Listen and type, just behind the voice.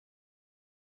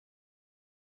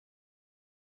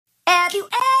Have you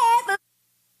ever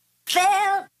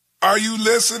felt? Are you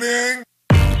listening?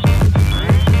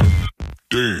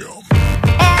 Damn.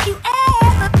 Have you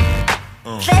ever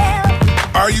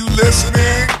felt? Are you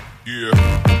listening? Yeah.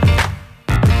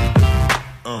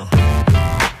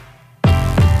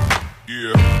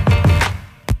 Yeah.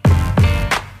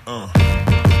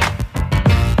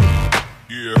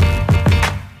 Yeah.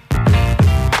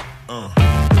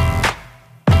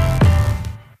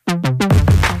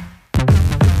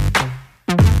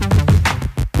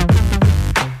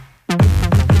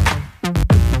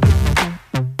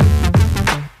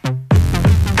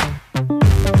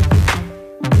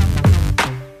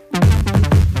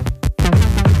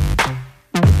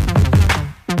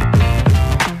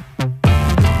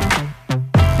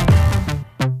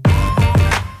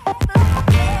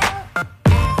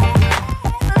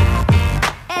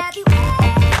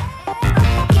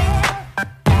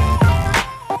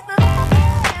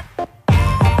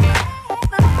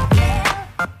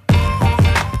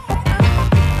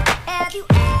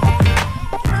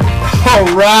 All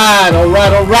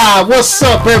right. What's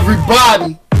up,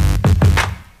 everybody?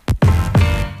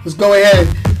 Let's go ahead.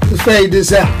 Let's fade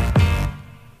this out.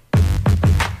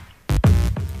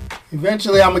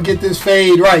 Eventually, I'm going to get this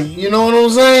fade right. You know what I'm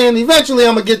saying? Eventually,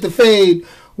 I'm going to get the fade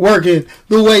working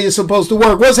the way it's supposed to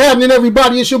work. What's happening,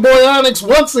 everybody? It's your boy Onyx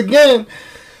once again.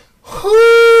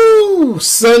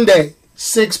 Sunday,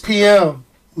 6 p.m.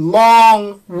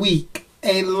 Long week.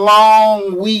 A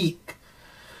long week.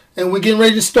 And we're getting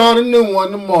ready to start a new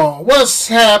one tomorrow. What's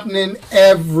happening,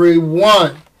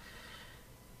 everyone?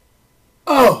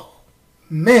 Oh,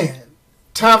 man.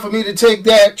 Time for me to take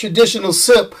that traditional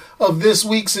sip of this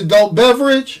week's adult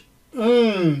beverage.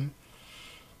 And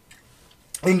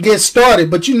get started.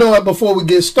 But you know what? Before we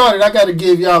get started, I got to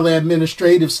give y'all the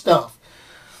administrative stuff.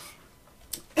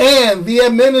 And the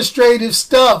administrative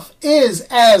stuff is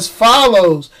as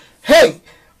follows. Hey,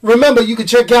 remember, you can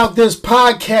check out this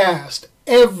podcast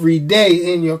every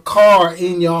day in your car,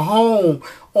 in your home,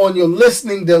 on your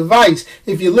listening device.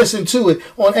 If you listen to it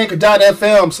on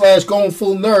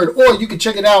anchor.fm/goingfullnerd, or you can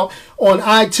check it out on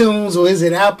iTunes, or is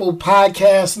it Apple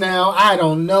Podcasts now? I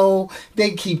don't know.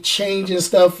 They keep changing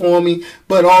stuff for me.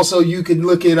 But also you can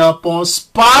look it up on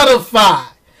Spotify.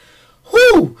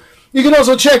 You can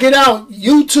also check it out,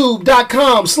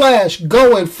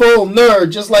 youtube.com/goingfullnerd,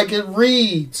 just like it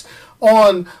reads,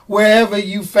 on wherever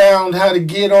you found how to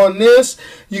get on this.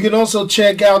 You can also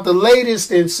check out the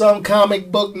latest in some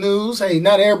comic book news. Hey,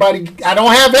 not everybody, I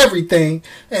don't have everything,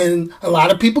 and a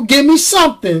lot of people give me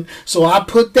something, so I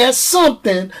put that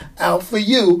something out for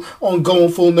you on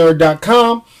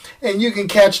goingfullnerd.com. And you can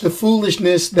catch the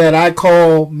foolishness that I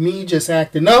call me just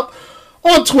acting up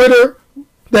on Twitter,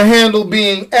 the handle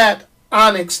being at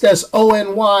Onyx, that's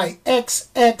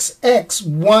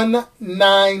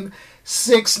ONYXXX1969.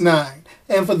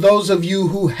 And for those of you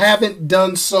who haven't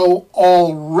done so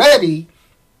already,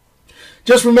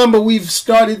 just remember we've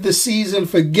started the season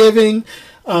for giving,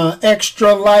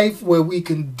 Extra Life, where we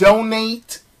can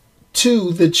donate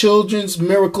to the Children's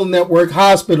Miracle Network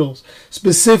hospitals,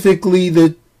 specifically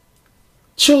the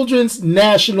Children's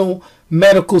National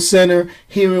Medical Center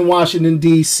here in Washington,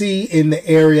 D.C., in the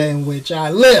area in which I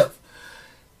live.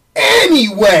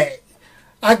 Anyway,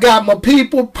 I got my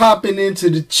people popping into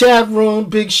the chat room.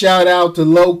 Big shout out to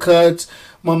Low Cuts,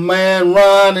 my man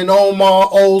Ron and Omar,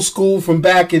 old school from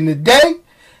back in the day.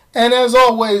 And as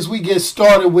always, we get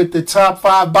started with the top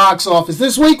 5 box office.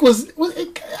 This week was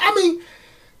you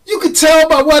could tell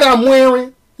by what I'm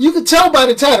wearing. You could tell by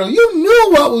the title. You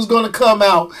knew what was going to come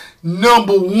out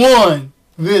number 1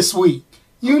 this week.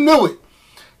 You knew it.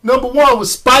 Number 1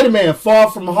 was Spider-Man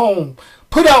Far From Home,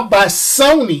 put out by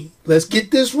Sony. Let's get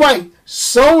this right.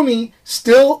 Sony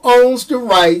still owns the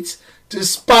rights to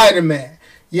Spider-Man.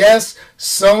 Yes,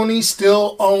 Sony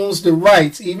still owns the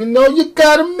rights. Even though you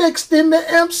got them mixed in the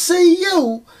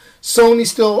MCU, Sony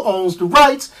still owns the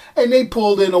rights. And they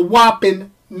pulled in a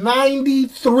whopping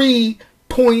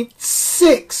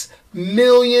 $93.6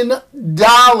 million,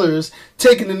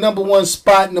 taking the number 1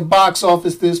 spot in the box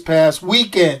office this past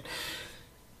weekend.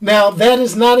 Now, that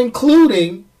is not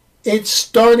including it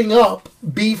starting up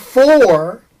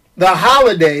before the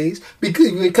holidays,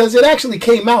 because it actually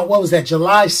came out, what was that,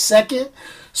 July 2nd?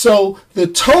 So the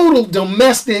total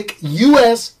domestic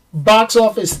U.S. box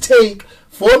office take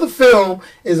for the film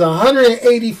is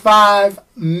 $185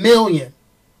 million,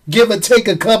 give or take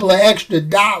a couple of extra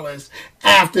dollars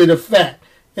after the fact.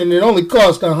 And it only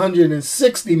cost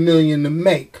 $160 million to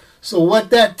make. So what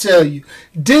that tell you?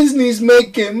 Disney's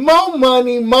making more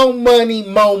money.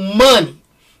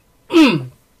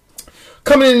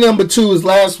 Coming in number 2 is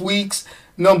last week's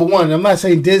number one. I'm not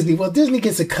saying Disney. Well, Disney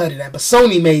gets a cut of that, but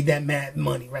Sony made that mad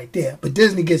money right there. But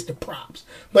Disney gets the props.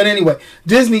 But anyway,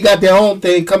 Disney got their own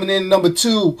thing. Coming in number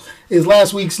 2 is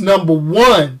last week's number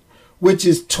 1, which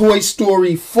is Toy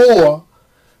Story 4.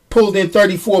 Pulled in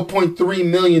 $34.3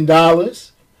 million.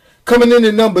 Coming in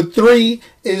at number 3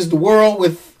 is The World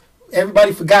with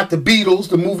Everybody Forgot the Beatles,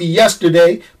 the movie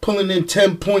Yesterday, pulling in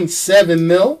 $10.7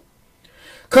 million.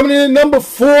 Coming in at number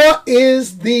 4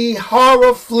 is the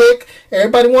horror flick.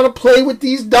 Everybody want to play with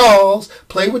these dolls,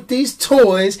 play with these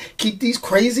toys, keep these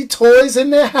crazy toys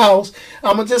in their house.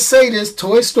 I'm going to just say this,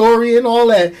 Toy Story and all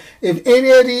that. If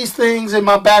any of these things in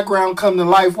my background come to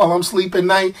life while I'm sleeping at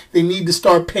night, they need to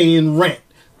start paying rent.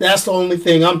 That's the only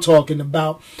thing I'm talking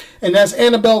about. And that's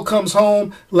Annabelle Comes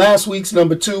Home, last week's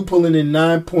number 2, pulling in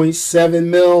 $9.7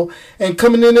 million. And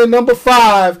coming in at number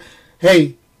 5,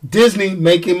 hey, Disney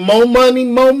making more money,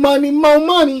 more money, more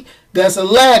money. That's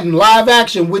Aladdin, live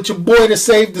action, with your boy that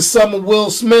saved the summer,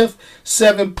 Will Smith,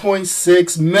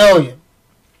 $7.6 million.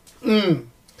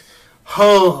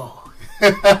 Oh.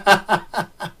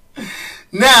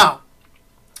 Now,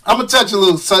 I'm going to touch a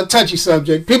little touchy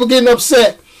subject. People getting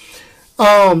upset.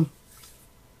 Halle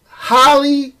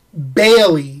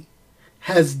Bailey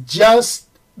has just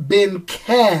been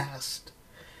cast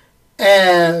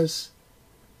as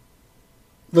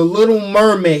the Little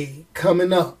Mermaid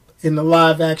coming up in the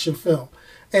live action film.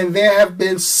 And there have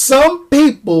been some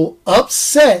people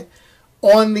upset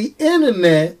on the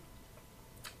internet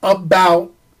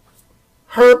about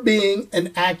her being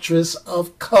an actress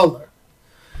of color.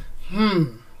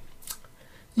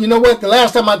 You know what? The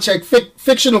last time I checked,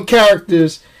 fictional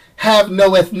characters have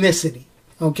no ethnicity.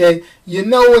 Okay? You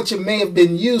know what you may have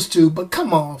been used to, but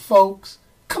come on, folks.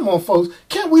 Come on, folks.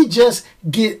 Can't we just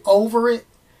get over it?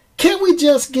 Can't we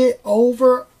just get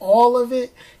over all of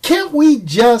it? Can't we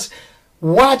just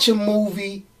watch a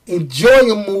movie,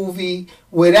 enjoy a movie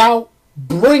without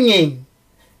bringing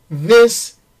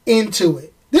this into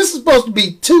it? This is supposed to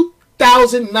be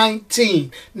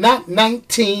 2019, not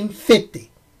 1950.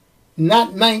 Not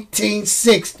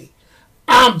 1960.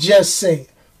 I'm just saying.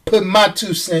 Put my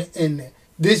 2 cents in there.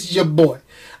 This is your boy.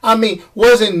 I mean,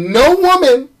 wasn't no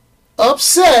woman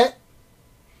upset?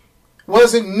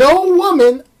 Wasn't no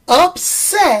woman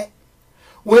upset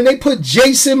when they put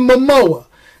Jason Momoa?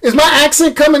 Is my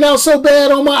accent coming out so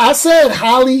bad on my... I said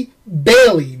Halle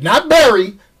Bailey, not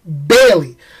Berry.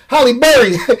 Bailey. Halle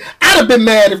Berry. I'd have been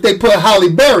mad if they put Halle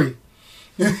Berry.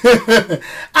 I'd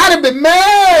have been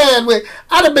mad with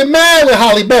Halle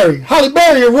Berry. Halle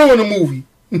Berry will ruin the movie.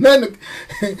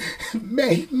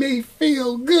 Made me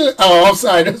feel good. Oh, I'm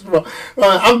sorry, that's wrong.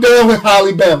 I'm done with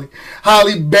Halle Berry.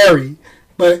 Halle Berry,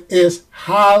 but it's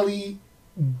Halle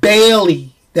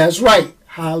Bailey. That's right,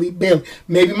 Halle Bailey.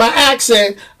 Maybe my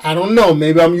accent, I don't know.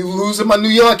 Maybe I'm losing my New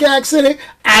York accent.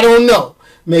 I don't know.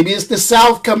 Maybe it's the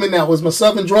South coming out. Was my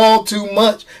Southern drawl too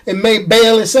much? It made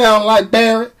Bailey sound like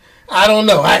Barrett. I don't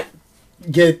know. I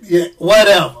get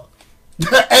whatever.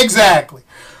 Exactly.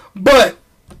 But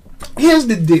here's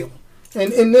the deal.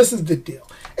 And this is the deal.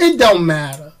 It don't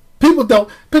matter. People like,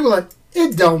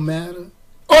 it don't matter.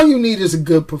 All you need is a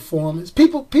good performance.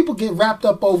 People get wrapped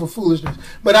up over foolishness.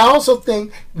 But I also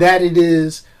think that it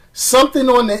is something in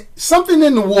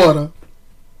the water.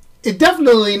 It's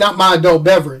definitely not my adult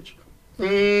beverage.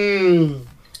 It's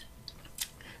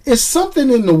something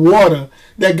in the water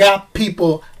that got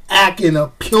people acting a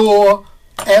pure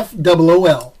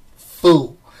FOOL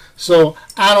fool. So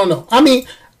I don't know. I mean,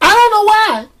 I don't know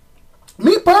why.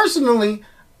 Me personally,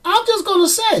 I'm just gonna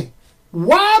say,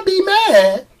 why be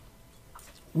mad?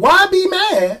 Why be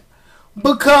mad?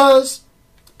 Because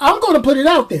I'm gonna put it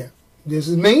out there. This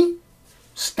is me.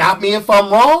 Stop me if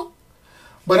I'm wrong,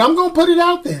 but I'm gonna put it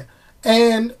out there.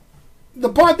 And the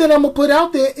part that I'm gonna put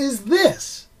out there is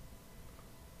this.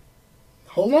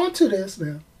 Hold on to this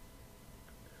now.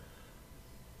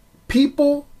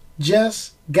 People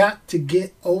just got to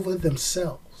get over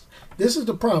themselves. This is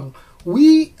the problem.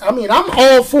 I'm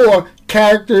all for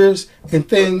characters and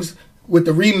things with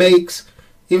the remakes,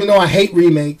 even though I hate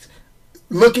remakes,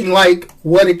 looking like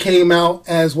what it came out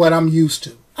as what I'm used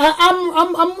to.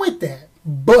 I'm with that.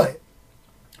 But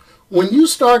when you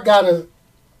start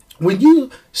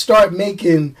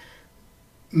making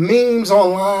memes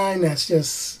online that's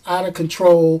just out of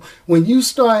control, when you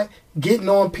start getting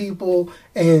on people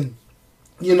and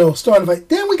starting to fight,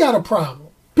 then we got a problem.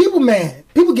 People mad.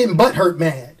 People getting butthurt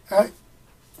mad.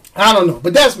 I don't know,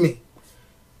 but that's me.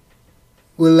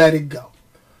 We'll let it go.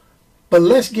 But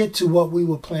let's get to what we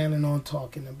were planning on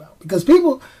talking about. Because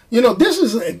people, this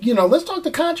is, let's talk the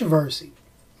controversy.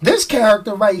 This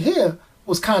character right here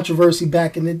was controversy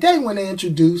back in the day when they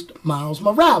introduced Miles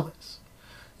Morales.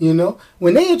 You know,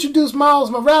 when they introduced Miles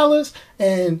Morales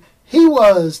and he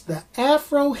was the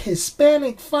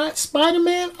Afro-Hispanic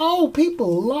Spider-Man, oh,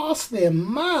 people lost their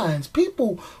minds.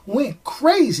 People went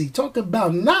crazy talking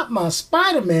about not my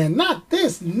Spider-Man, not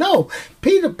this. No,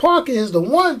 Peter Parker is the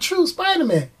one true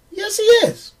Spider-Man. Yes, he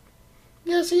is.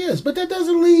 Yes, he is. But that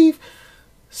doesn't leave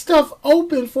stuff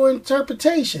open for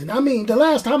interpretation. I mean, the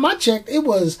last time I checked, it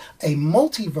was a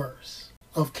multiverse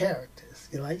of characters.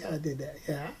 You're like, I did that.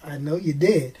 Yeah, I know you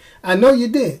did. I know you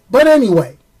did. But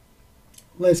anyway,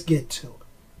 let's get to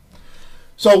it.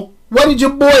 So, what did your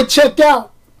boy check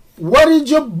out? What did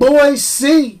your boy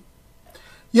see?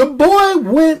 Your boy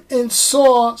went and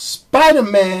saw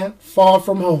Spider-Man Far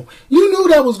From Home. You knew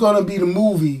that was going to be the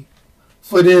movie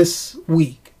for this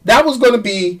week. That was going to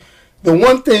be the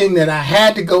one thing that I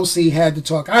had to go see, had to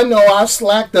talk. I know I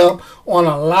slacked up on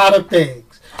a lot of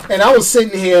things. And I was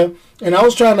sitting here and I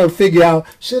was trying to figure out,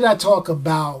 should I talk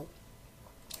about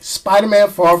Spider-Man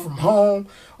Far From Home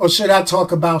or should I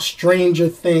talk about Stranger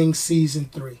Things Season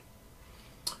 3?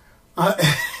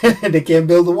 They can't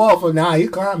build a wall for now. You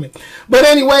climbing. But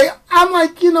anyway, I'm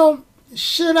like, you know,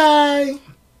 should I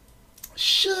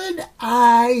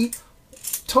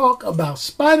talk about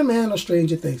Spider-Man or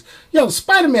Stranger Things? Yo,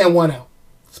 Spider-Man won out.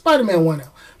 Spider-Man won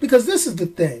out. Because this is the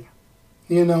thing.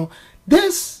 You know,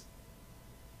 this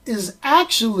is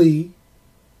actually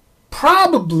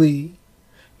probably,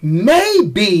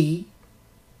 maybe,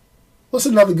 what's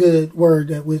another good word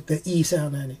that with the E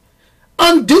sound in it?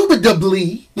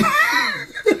 Undoubtedly.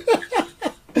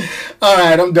 All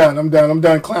right, I'm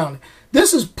done clowning.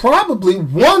 This is probably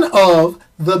one of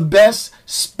the best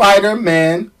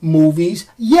Spider-Man movies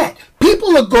yet.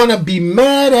 People are going to be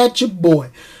mad at your boy.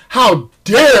 How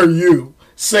dare you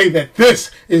say that this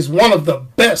is one of the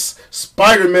best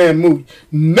Spider-Man movies?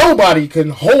 Nobody can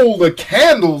hold a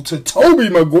candle to Tobey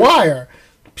Maguire.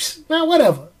 Now,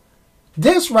 whatever.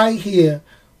 This right here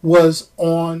was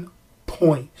on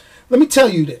point. Let me tell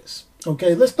you this.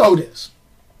 Okay, let's throw this.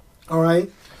 All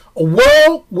right. A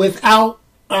world without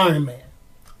Iron Man.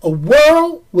 A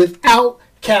world without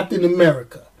Captain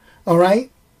America. All right.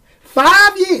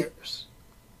 5 years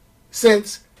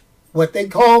since what they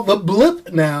call the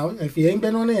blip now. If you ain't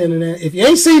been on the internet, if you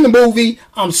ain't seen the movie,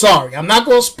 I'm sorry. I'm not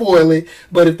going to spoil it.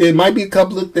 But if there might be a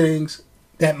couple of things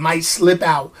that might slip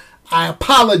out, I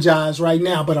apologize right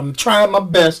now. But I'm trying my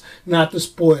best not to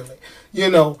spoil it. You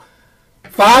know,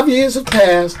 5 years have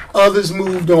passed. Others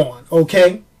moved on.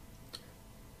 Okay.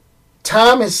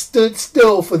 Time has stood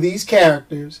still for these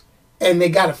characters. And they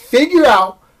got to figure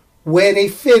out where they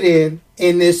fit in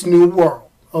this new world.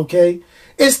 Okay.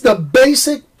 It's the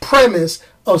basic premise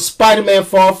of Spider-Man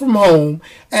Far From Home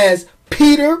as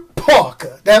Peter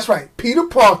Parker. That's right, Peter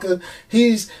Parker.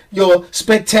 He's your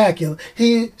spectacular.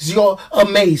 He's your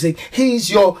amazing.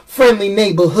 He's your friendly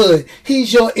neighborhood.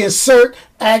 He's your insert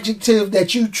adjective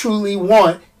that you truly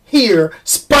want here,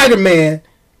 Spider-Man.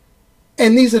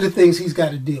 And these are the things he's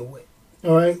got to deal with.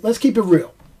 All right, let's keep it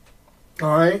real.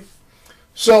 All right,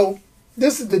 so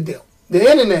this is the deal. The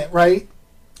internet, right,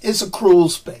 it's a cruel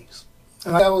space.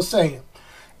 Like I was saying,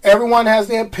 everyone has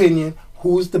their opinion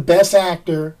who's the best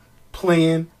actor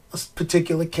playing a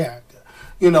particular character.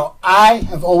 You know, I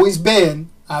have always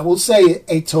been, I will say it,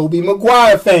 a Tobey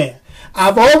Maguire fan.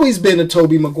 I've always been a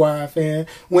Tobey Maguire fan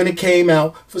when it came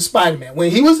out for Spider-Man. When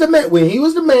he was the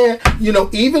man, you know,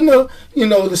 even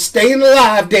the staying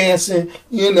alive dancing,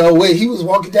 you know, where he was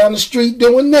walking down the street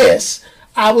doing this,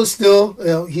 I was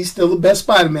still, he's still the best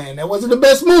Spider-Man. That wasn't the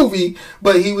best movie,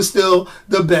 but he was still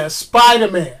the best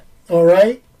Spider-Man. All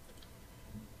right?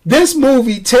 This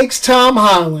movie takes Tom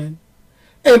Holland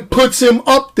and puts him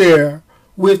up there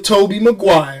with Tobey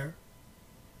Maguire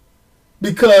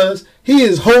because he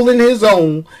is holding his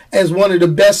own as one of the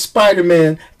best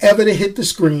Spider-Man ever to hit the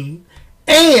screen.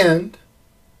 And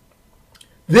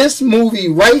this movie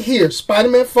right here,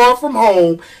 Spider-Man Far From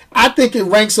Home, I think it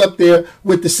ranks up there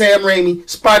with the Sam Raimi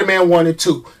Spider-Man 1 and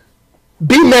 2.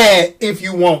 Be mad if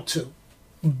you want to.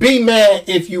 Be mad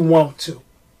if you want to.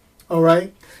 All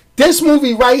right? This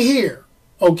movie right here,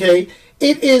 okay,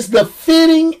 it is the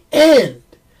fitting end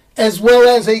as well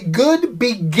as a good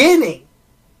beginning,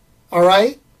 all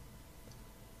right,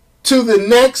 to the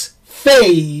next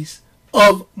phase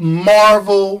of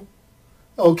Marvel,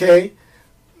 okay,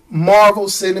 Marvel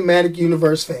Cinematic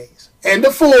Universe phase. End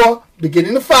of 4,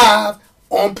 beginning of 5,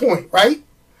 on point, right?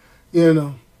 You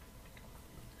know.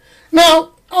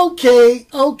 Now, okay,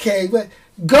 but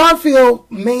Garfield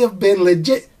may have been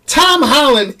legit. Tom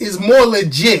Holland is more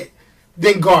legit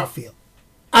than Garfield.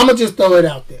 I'm going to just throw it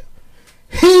out there.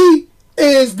 He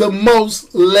is the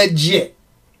most legit.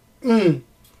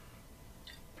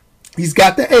 He's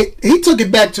got he took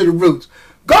it back to the roots.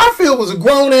 Garfield was a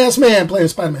grown-ass man playing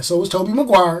Spider-Man. So was Tobey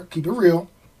Maguire. Keep it real.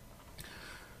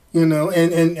 You know,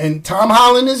 and Tom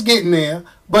Holland is getting there,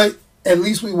 but at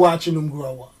least we watching them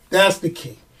grow up. That's the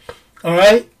key. All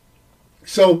right?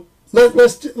 So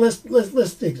let's take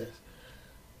this.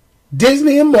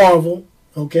 Disney and Marvel,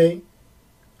 okay?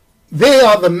 They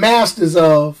are the masters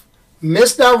of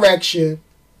misdirection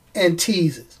and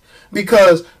teases.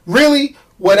 Because really,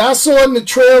 what I saw in the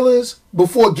trailers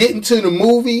before getting to the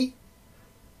movie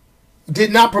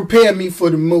did not prepare me for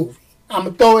the movie. I'm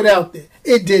going to throw it out there.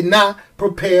 It did not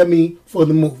prepare me for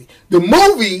the movie. The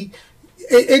movie,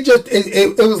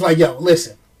 it was like, yo,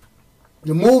 listen.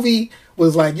 The movie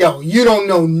was like, yo, you don't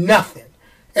know nothing.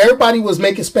 Everybody was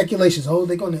making speculations. Oh,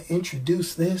 they're going to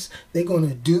introduce this. They're going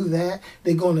to do that.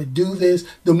 They're going to do this.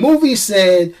 The movie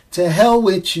said, to hell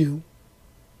with you.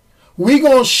 We're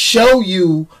going to show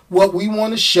you what we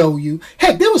want to show you.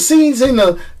 Heck, there were scenes in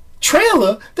the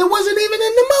trailer that wasn't even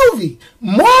in the movie.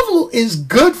 Marvel is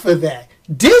good for that.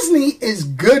 Disney is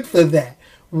good for that.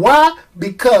 Why?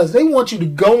 Because they want you to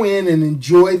go in and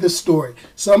enjoy the story.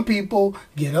 Some people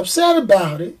get upset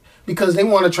about it because they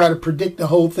want to try to predict the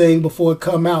whole thing before it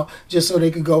come out just so they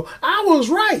could go, I was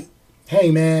right. Hey,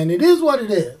 man, it is what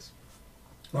it is.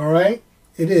 All right?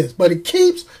 It is. But it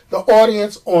keeps the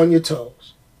audience on your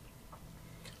toes.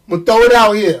 I'm going to throw it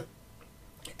out here.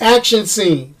 Action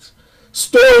scenes.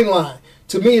 Storyline.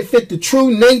 To me, it fit the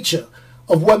true nature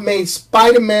of what made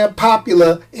Spider-Man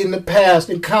popular in the past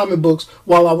in comic books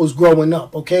while I was growing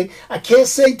up, okay? I can't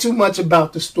say too much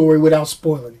about the story without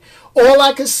spoiling it. All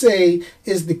I can say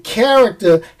is the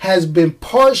character has been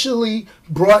partially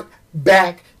brought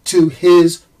back to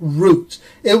his roots.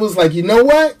 It was like, you know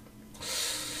what?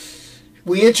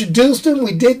 We introduced him,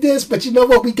 we did this, but you know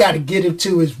what? We got to get him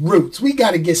to his roots. We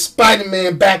got to get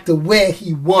Spider-Man back to where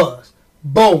he was.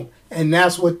 Boom. And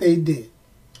that's what they did.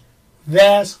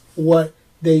 That's what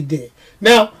they did.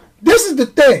 Now, this is the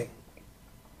thing.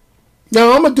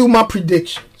 Now, I'm going to do my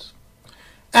predictions.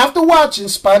 After watching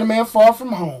Spider-Man Far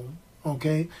From Home,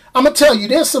 okay, I'm going to tell you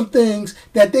there's some things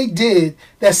that they did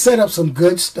that set up some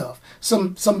good stuff.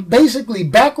 Some basically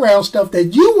background stuff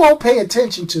that you won't pay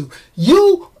attention to.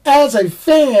 You, as a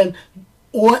fan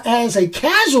or as a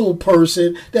casual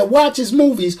person that watches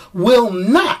movies, will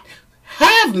not,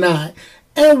 have not,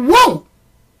 and won't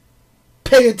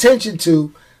pay attention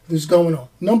to what's going on.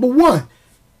 Number one,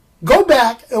 go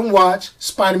back and watch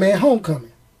Spider-Man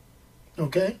Homecoming.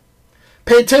 Okay?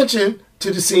 Pay attention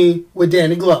to the scene with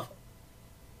Danny Glover.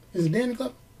 Is it Danny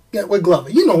Glover? Yeah, with Glover.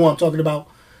 You know who I'm talking about.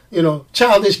 You know,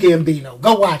 Childish Gambino.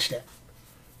 Go watch that.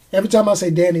 Every time I say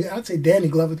Danny, I say Danny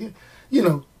Glover. You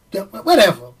know,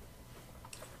 whatever.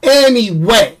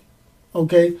 Anyway,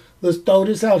 okay, let's throw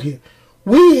this out here.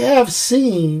 We have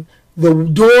seen the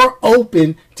door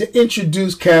open to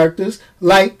introduce characters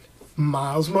like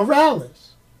Miles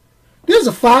Morales. There's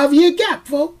a 5-year gap,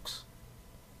 folks.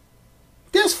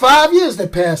 There's 5 years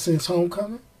that passed since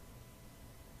Homecoming.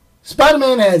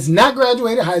 Spider-Man has not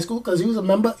graduated high school because he was a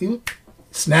member. He was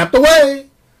snapped away.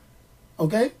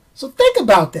 Okay? So think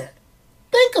about that.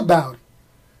 Think about it.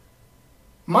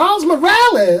 Miles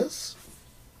Morales,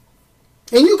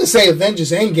 and you could say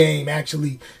Avengers Endgame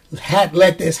actually had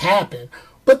let this happen,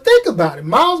 but think about it.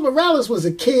 Miles Morales was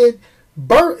a kid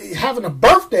having a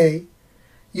birthday.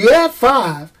 You had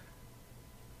 5.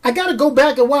 I got to go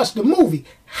back and watch the movie.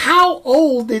 How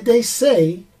old did they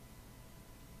say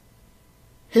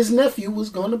his nephew was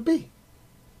going to be?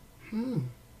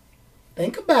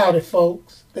 Think about it,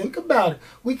 folks. Think about it.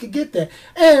 We could get that.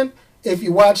 And if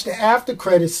you watch the after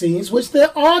credit scenes, which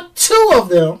there are 2 of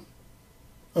them,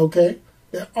 okay?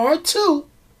 There are 2.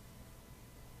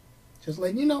 Just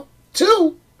letting you know.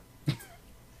 2.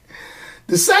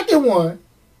 The second one,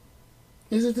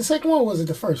 is it the second one or was it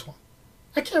the first one?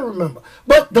 I can't remember.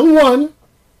 But the one,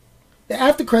 the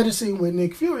after credit scene with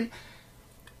Nick Fury,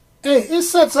 hey, it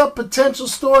sets up potential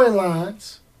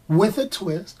storylines with a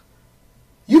twist.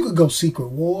 You could go Secret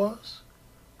Wars.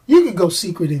 You could go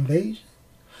Secret Invasion.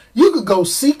 You could go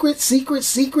secret,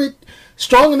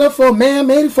 strong enough for a man,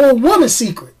 made it for a woman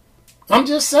secret. I'm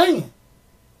just saying.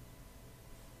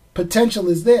 Potential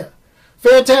is there.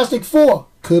 Fantastic Four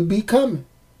could be coming.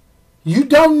 You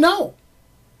don't know.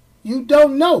 You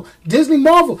don't know. Disney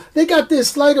Marvel, they got this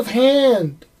sleight of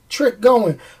hand trick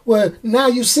going where now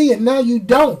you see it, now you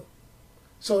don't.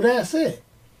 So that's it.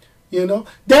 You know,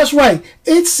 that's right.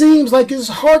 It seems like it's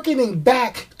hearkening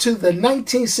back to the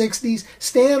 1960s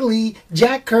Stan Lee,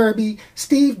 Jack Kirby,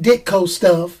 Steve Ditko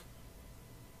stuff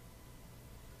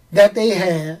that they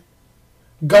had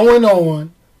going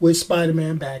on with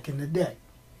Spider-Man back in the day.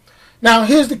 Now,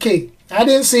 here's the key. I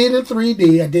didn't see it in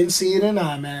 3D. I didn't see it in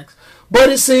IMAX. But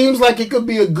it seems like it could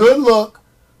be a good look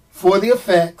for the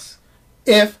effects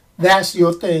if that's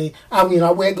your thing. I mean,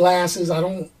 I wear glasses. I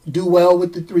don't do well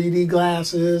with the 3D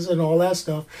glasses and all that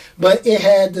stuff. But it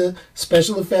had the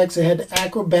special effects. It had the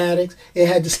acrobatics. It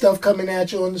had the stuff coming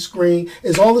at you on the screen.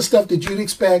 It's all the stuff that you'd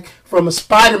expect from a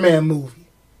Spider-Man movie.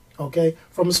 Okay?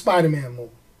 From a Spider-Man movie.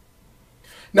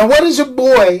 Now, what does your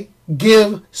boy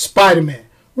give Spider-Man?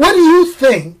 What do you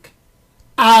think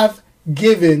I've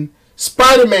given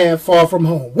Spider-Man Far From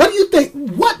Home? What do you think?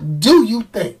 What do you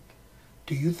think?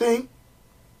 Do you think,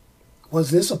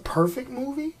 was this a perfect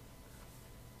movie?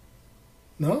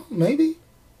 No, maybe.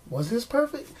 Was this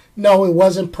perfect? No, it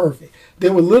wasn't perfect.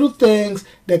 There were little things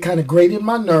that kind of grated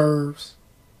my nerves.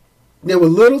 There were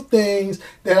little things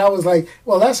that I was like,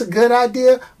 well, that's a good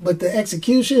idea, but the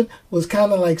execution was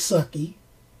kind of like sucky.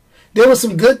 There were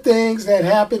some good things that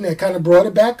happened that kind of brought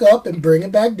it back up and bring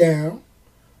it back down.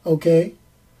 Okay?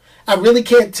 I really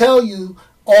can't tell you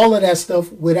all of that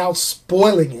stuff without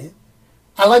spoiling it.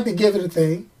 I like to give it a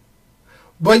thing.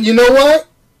 But you know what?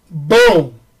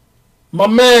 Boom. My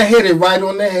man hit it right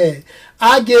on the head.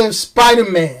 I give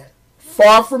Spider-Man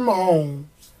Far From Home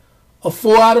a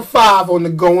 4 out of 5 on the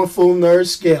Going Full Nerd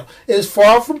scale. It's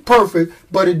far from perfect,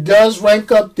 but it does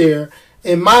rank up there,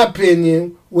 in my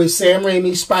opinion, with Sam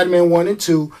Raimi's Spider-Man 1 and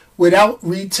 2 without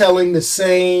retelling the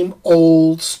same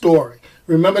old story.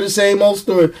 Remember the same old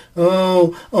story.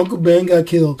 Oh, Uncle Ben got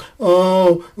killed.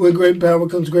 Oh, with great power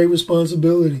comes great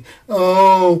responsibility.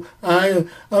 Oh,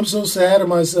 I'm so sad of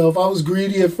myself. I was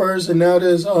greedy at first and now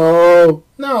there's, oh.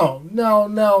 No.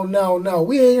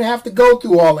 We didn't have to go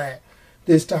through all that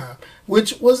this time,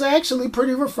 which was actually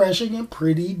pretty refreshing and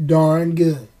pretty darn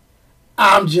good.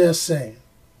 I'm just saying.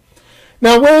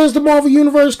 Now, where is the Marvel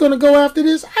Universe going to go after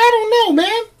this? I don't know,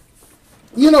 man.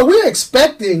 You know, we're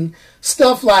expecting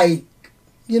stuff like,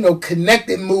 you know,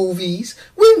 connected movies.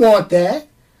 We want that.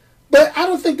 But I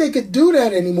don't think they could do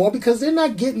that anymore because they're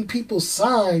not getting people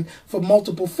signed for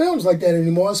multiple films like that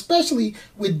anymore, especially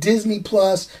with Disney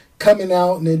Plus coming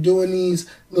out and they're doing these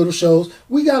little shows.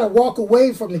 We got to walk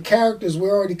away from the characters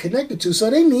we're already connected to. So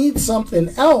they need something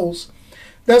else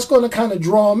that's going to kind of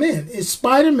draw them in. Is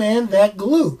Spider-Man that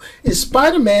glue? Is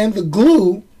Spider-Man the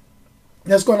glue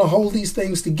that's going to hold these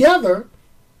things together,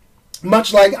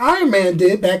 much like Iron Man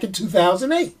did back in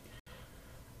 2008?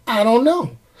 I don't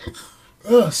know.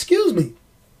 Excuse me.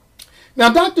 Now,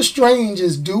 Doctor Strange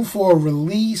is due for a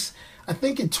release, I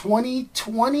think in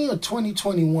 2020 or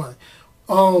 2021.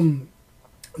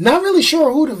 Not really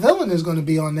sure who the villain is going to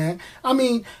be on that. I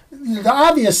mean, the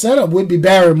obvious setup would be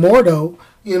Baron Mordo,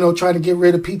 you know, trying to get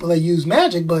rid of people that use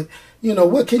magic. But, you know,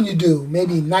 what can you do?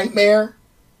 Maybe Nightmare?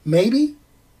 Maybe?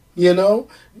 You know?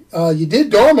 You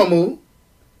did Dormammu.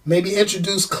 Maybe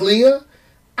introduce Clea?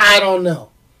 I don't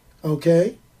know.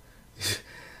 Okay?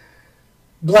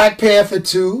 Black Panther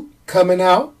 2 coming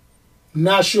out.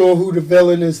 Not sure who the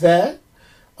villain is that.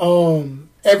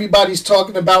 Everybody's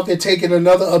talking about they're taking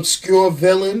another obscure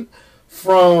villain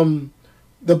from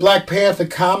the Black Panther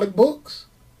comic books.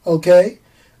 Okay?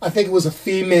 I think it was a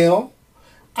female.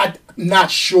 I'm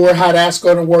not sure how that's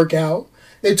going to work out.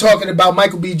 They're talking about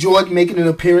Michael B. Jordan making an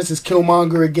appearance as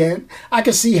Killmonger again. I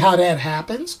can see how that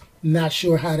happens. Not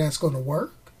sure how that's going to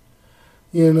work.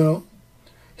 You know?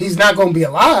 He's not going to be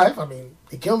alive. I mean,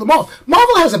 they killed him off.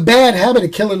 Marvel has a bad habit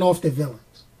of killing off their villains.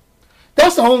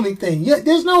 That's the only thing. Yeah,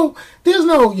 there's no,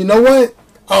 you know what?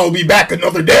 I'll be back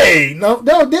another day. No,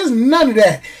 there's none of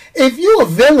that. If you're a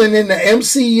villain in the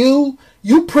MCU,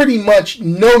 you pretty much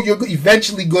know you're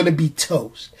eventually going to be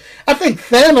toast. I think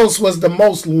Thanos was the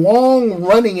most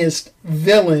long-runningest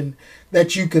villain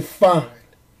that you could find.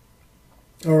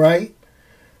 All right?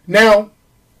 Now,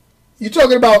 you're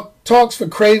talking about talks for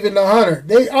Kraven the Hunter.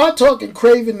 They are talking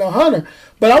Kraven the Hunter,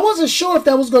 but I wasn't sure if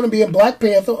that was going to be in Black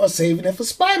Panther or saving it for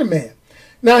Spider-Man.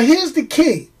 Now, here's the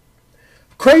key.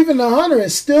 Kraven the Hunter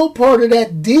is still part of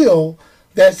that deal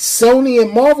that Sony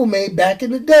and Marvel made back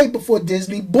in the day before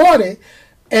Disney bought it,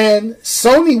 and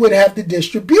Sony would have the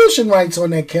distribution rights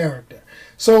on that character.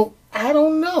 So, I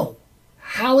don't know.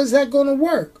 How is that going to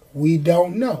work? We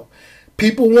don't know.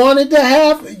 People wanted to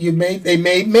have, they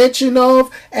made mention of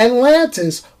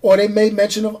Atlantis, or they made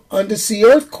mention of undersea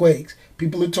earthquakes.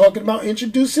 People are talking about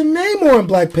introducing Namor in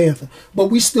Black Panther, but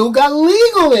we still got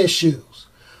legal issues.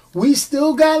 We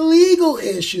still got legal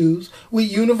issues with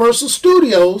Universal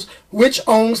Studios, which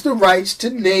owns the rights to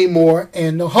Namor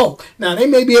and the Hulk. Now, they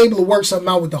may be able to work something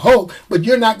out with the Hulk, but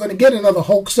you're not going to get another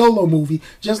Hulk solo movie,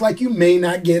 just like you may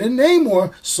not get a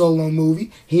Namor solo movie.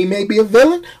 He may be a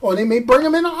villain, or they may bring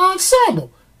him in an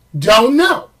ensemble. Don't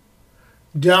know.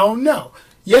 Don't know.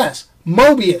 Yes,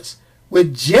 Mobius.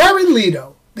 with Jared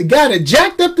Leto, the guy that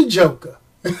jacked up the Joker.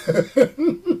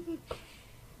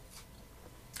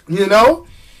 You know?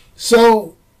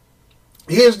 So,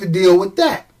 here's the deal with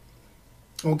that.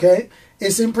 Okay?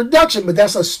 It's in production, but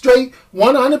that's a straight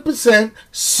 100%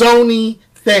 Sony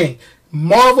thing.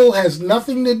 Marvel has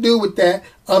nothing to do with that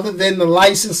other than the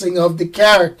licensing of the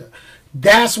character.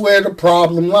 That's where the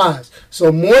problem lies.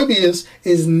 So Morbius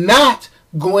is not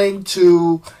going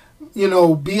to,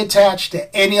 be attached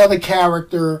to any other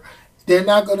character. They're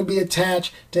not going to be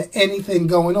attached to anything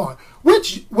going on.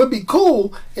 Which would be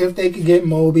cool if they could get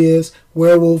Mobius,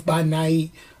 Werewolf by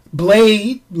Night,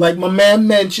 Blade, like my man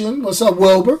mentioned. What's up,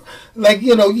 Wilbur? Like,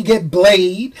 you get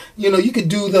Blade. You could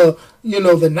do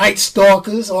the Night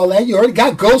Stalkers, all that. You already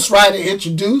got Ghost Rider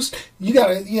introduced. You got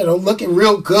to, looking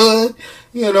real good,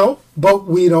 But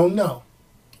we don't know.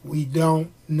 We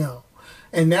don't know.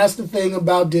 And that's the thing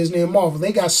about Disney and Marvel.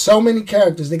 They got so many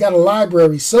characters. They got a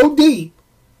library so deep.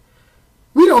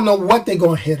 We don't know what they're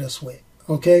going to hit us with,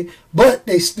 okay? But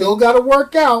they still got to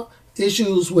work out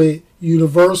issues with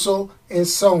Universal and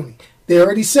Sony. They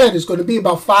already said it's going to be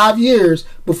about 5 years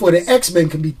before the X-Men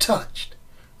can be touched.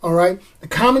 All right? The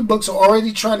comic books are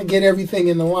already trying to get everything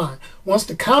in the line. Once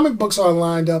the comic books are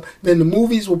lined up, then the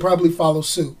movies will probably follow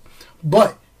suit.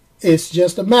 But it's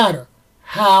just a matter.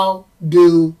 How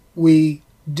do we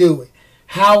do it?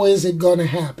 How is it going to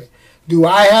happen? Do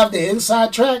I have the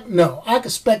inside track? No. I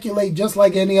could speculate just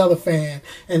like any other fan,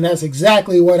 and that's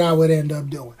exactly what I would end up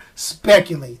doing.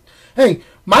 Speculate. Hey,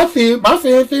 my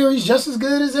fan theory is just as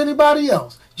good as anybody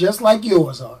else, just like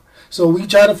yours are. So we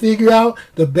try to figure out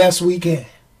the best we can.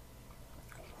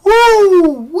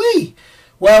 Woo-wee!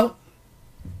 Well,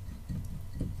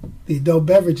 the adult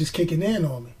beverage is kicking in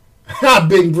on me.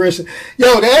 Big Brisha.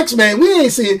 Yo, the X-Men, we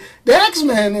ain't see it. The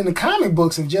X-Men in the comic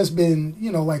books have just been,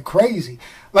 like crazy.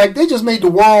 Like, they just made the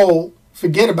world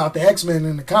forget about the X-Men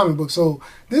in the comic book. So,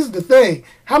 this is the thing.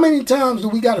 How many times do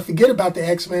we got to forget about the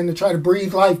X-Men to try to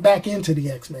breathe life back into the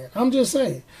X-Men? I'm just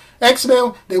saying.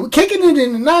 X-Men, they were kicking it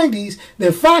in the 90s.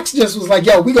 Then Fox just was like,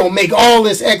 yo, we going to make all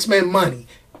this X-Men money.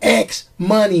 X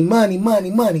money, money, money,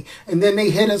 money. And then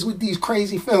they hit us with these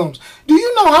crazy films. Do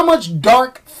you know how much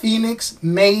Dark Phoenix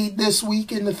made this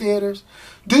week in the theaters?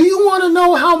 Do you want to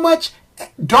know how much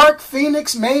Dark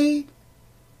Phoenix made?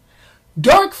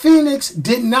 Dark Phoenix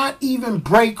did not even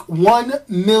break $1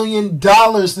 million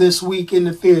this week in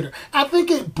the theater. I think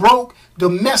it broke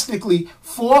domestically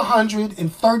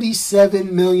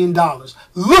 $437 million.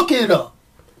 Look it up.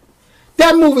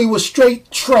 That movie was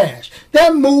straight trash.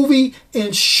 That movie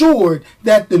ensured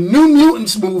that the New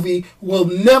Mutants movie will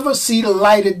never see the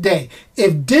light of day.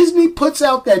 If Disney puts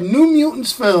out that New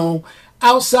Mutants film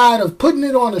outside of putting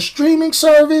it on a streaming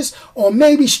service or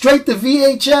maybe straight to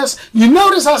VHS, you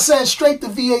notice I said straight to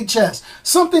VHS,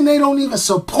 something they don't even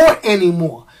support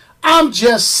anymore. I'm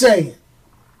just saying.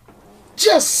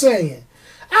 Just saying.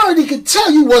 I already can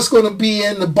tell you what's going to be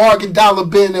in the bargain dollar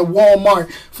bin at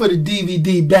Walmart for the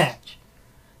DVD batch.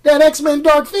 That X-Men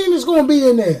Dark Phoenix is going to be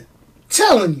in there.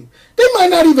 Telling you. They might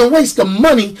not even waste the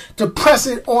money to press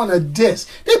it on a disc.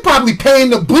 They probably paying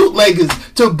the bootleggers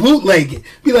to bootleg it.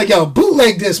 Be like, yo,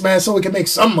 bootleg this, man, so we can make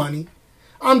some money.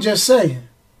 I'm just saying.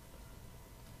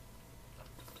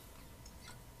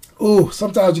 Ooh,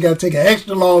 sometimes you got to take an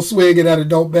extra long swig of that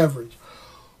adult beverage.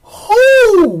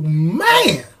 Ooh,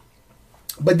 man.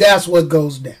 But that's what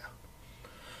goes down.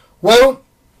 Well,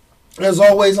 as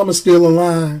always, I'm going to steal a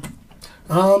line.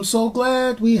 I'm so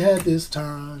glad we had this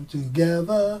time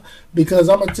together because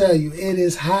I'm going to tell you, it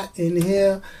is hot in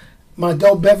here. My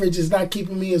adult beverage is not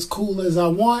keeping me as cool as I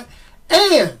want.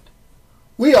 And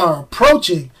we are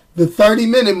approaching the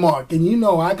 30-minute mark. And you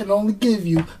know I can only give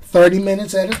you 30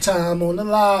 minutes at a time on the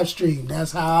live stream.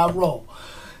 That's how I roll.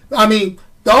 I mean,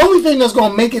 the only thing that's going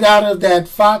to make it out of that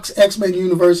Fox X-Men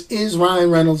universe is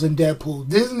Ryan Reynolds and Deadpool.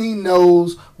 Disney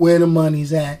knows where the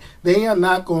money's at. They are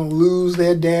not going to lose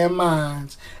their damn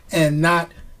minds and not,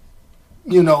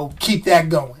 keep that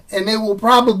going. And they will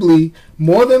probably,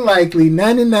 more than likely,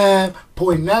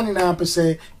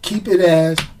 99.99% keep it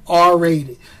as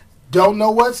R-rated. Don't know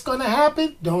what's going to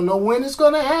happen. Don't know when it's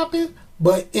going to happen.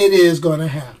 But it is going to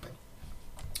happen.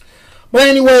 But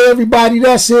anyway, everybody,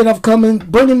 that's it.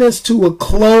 bringing this to a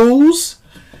close.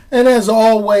 And as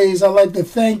always, I'd like to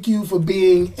thank you for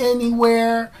being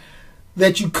anywhere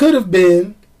that you could have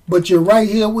been, but you're right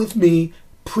here with me.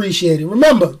 Appreciate it.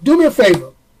 Remember, do me a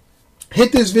favor.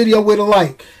 Hit this video with a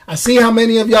like. I see how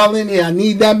many of y'all in here. I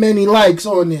need that many likes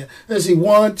on there. Let's see.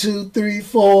 1, 2, 3,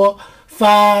 4,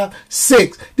 5,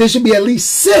 6. There should be at least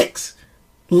 6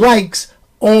 likes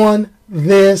on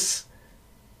this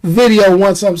video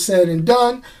once I'm said and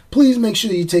done. please make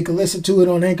sure you take a listen to it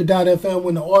on Anchor.fm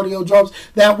when the audio drops.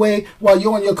 That way, while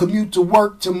you're on your commute to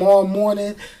work tomorrow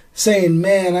morning, saying,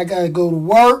 man, I got to go to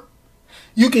work,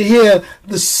 you can hear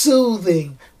the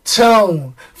soothing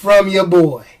tone from your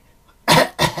boy.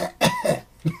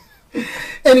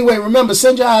 Anyway, remember,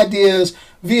 send your ideas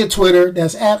via Twitter.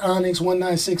 That's at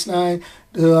Onyx1969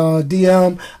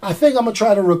 DM. I think I'm going to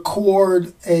try to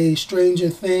record a Stranger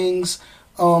Things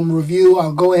review.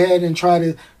 I'll go ahead and try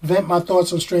to vent my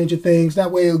thoughts on Stranger Things.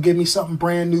 That way it'll give me something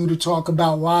brand new to talk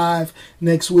about live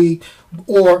next week.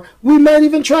 Or we might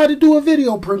even try to do a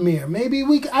video premiere. Maybe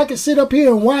I can sit up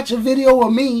here and watch a video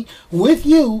of me with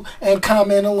you and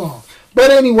comment along.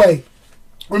 But anyway,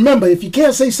 remember, if you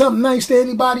can't say something nice to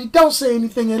anybody, don't say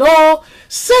anything at all.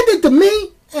 Send it to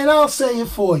me and I'll say it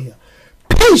for you.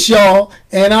 Peace, y'all,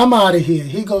 and I'm out of here.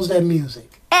 Here goes that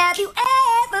music. Have you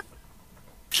ever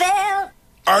felt?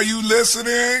 Are you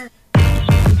listening?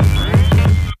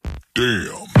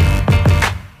 Damn.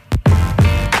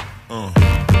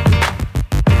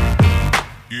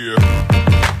 Yeah.